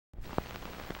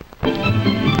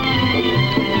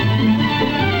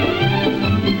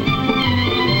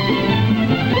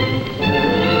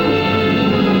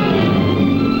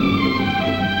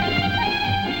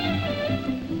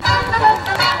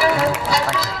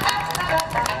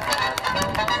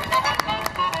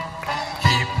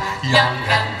young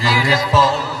and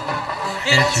beautiful.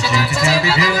 It's your duty to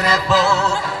be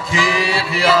beautiful. Keep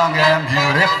young and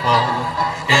beautiful.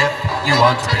 If you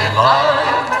want to be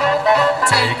loved,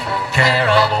 take care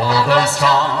of all those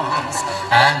charms,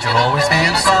 and you'll always be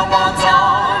in someone's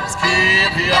arms.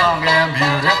 Keep young and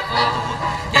beautiful.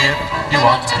 If you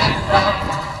want to be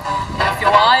loved. If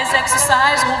your eyes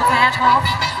exercise all the fat off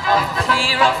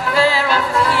here, off there, off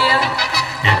here.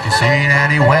 If you're seen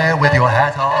anywhere with your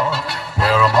hat off,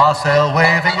 wear a Marcel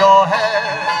waving your hair.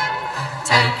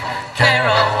 Take care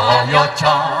of all your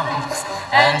charms,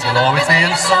 and you'll always be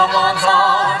in someone's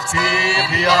arms.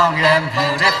 Keep young and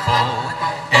beautiful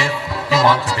if you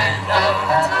want to be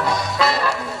loved.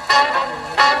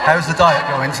 How's the diet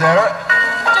going, Sarah?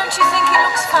 Don't you think he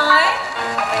looks fine?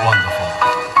 Wonderful.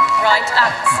 Right,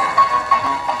 Alice.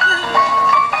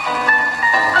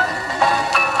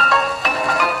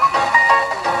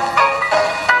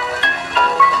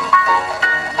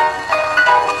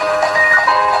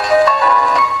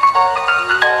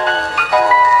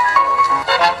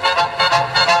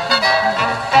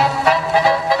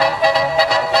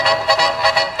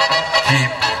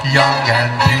 Young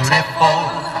and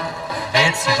beautiful,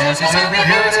 it's your duty to be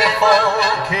beautiful.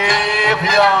 Keep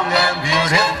young and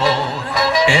beautiful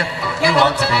if you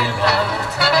want to be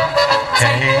loved.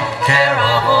 Take care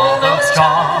of all those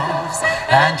charms,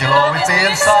 and you'll always be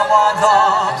in someone's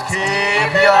arms.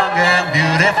 Keep young and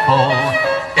beautiful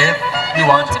if you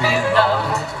want to be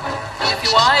loved. If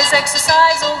your eyes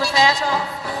exercise all the fat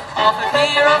off of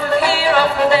here, off of here,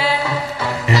 off of there.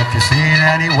 If you're seen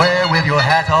anywhere with your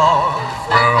hat off,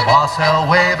 wear a Marcel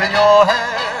waving your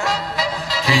hair.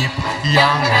 Keep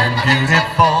young and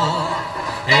beautiful.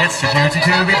 It's your duty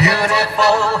to be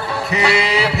beautiful.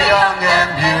 Keep young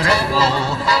and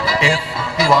beautiful if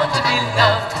you want to be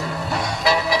loved.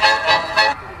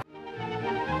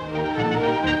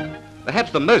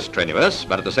 Perhaps the most strenuous,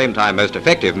 but at the same time most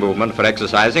effective movement for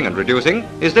exercising and reducing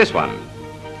is this one.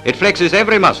 It flexes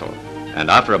every muscle, and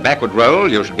after a backward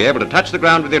roll, you should be able to touch the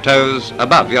ground with your toes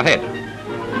above your head.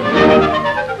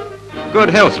 Good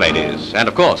health, ladies, and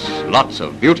of course, lots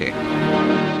of beauty. Thank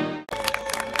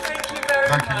you very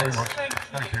much. Thank you very much.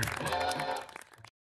 Thank you.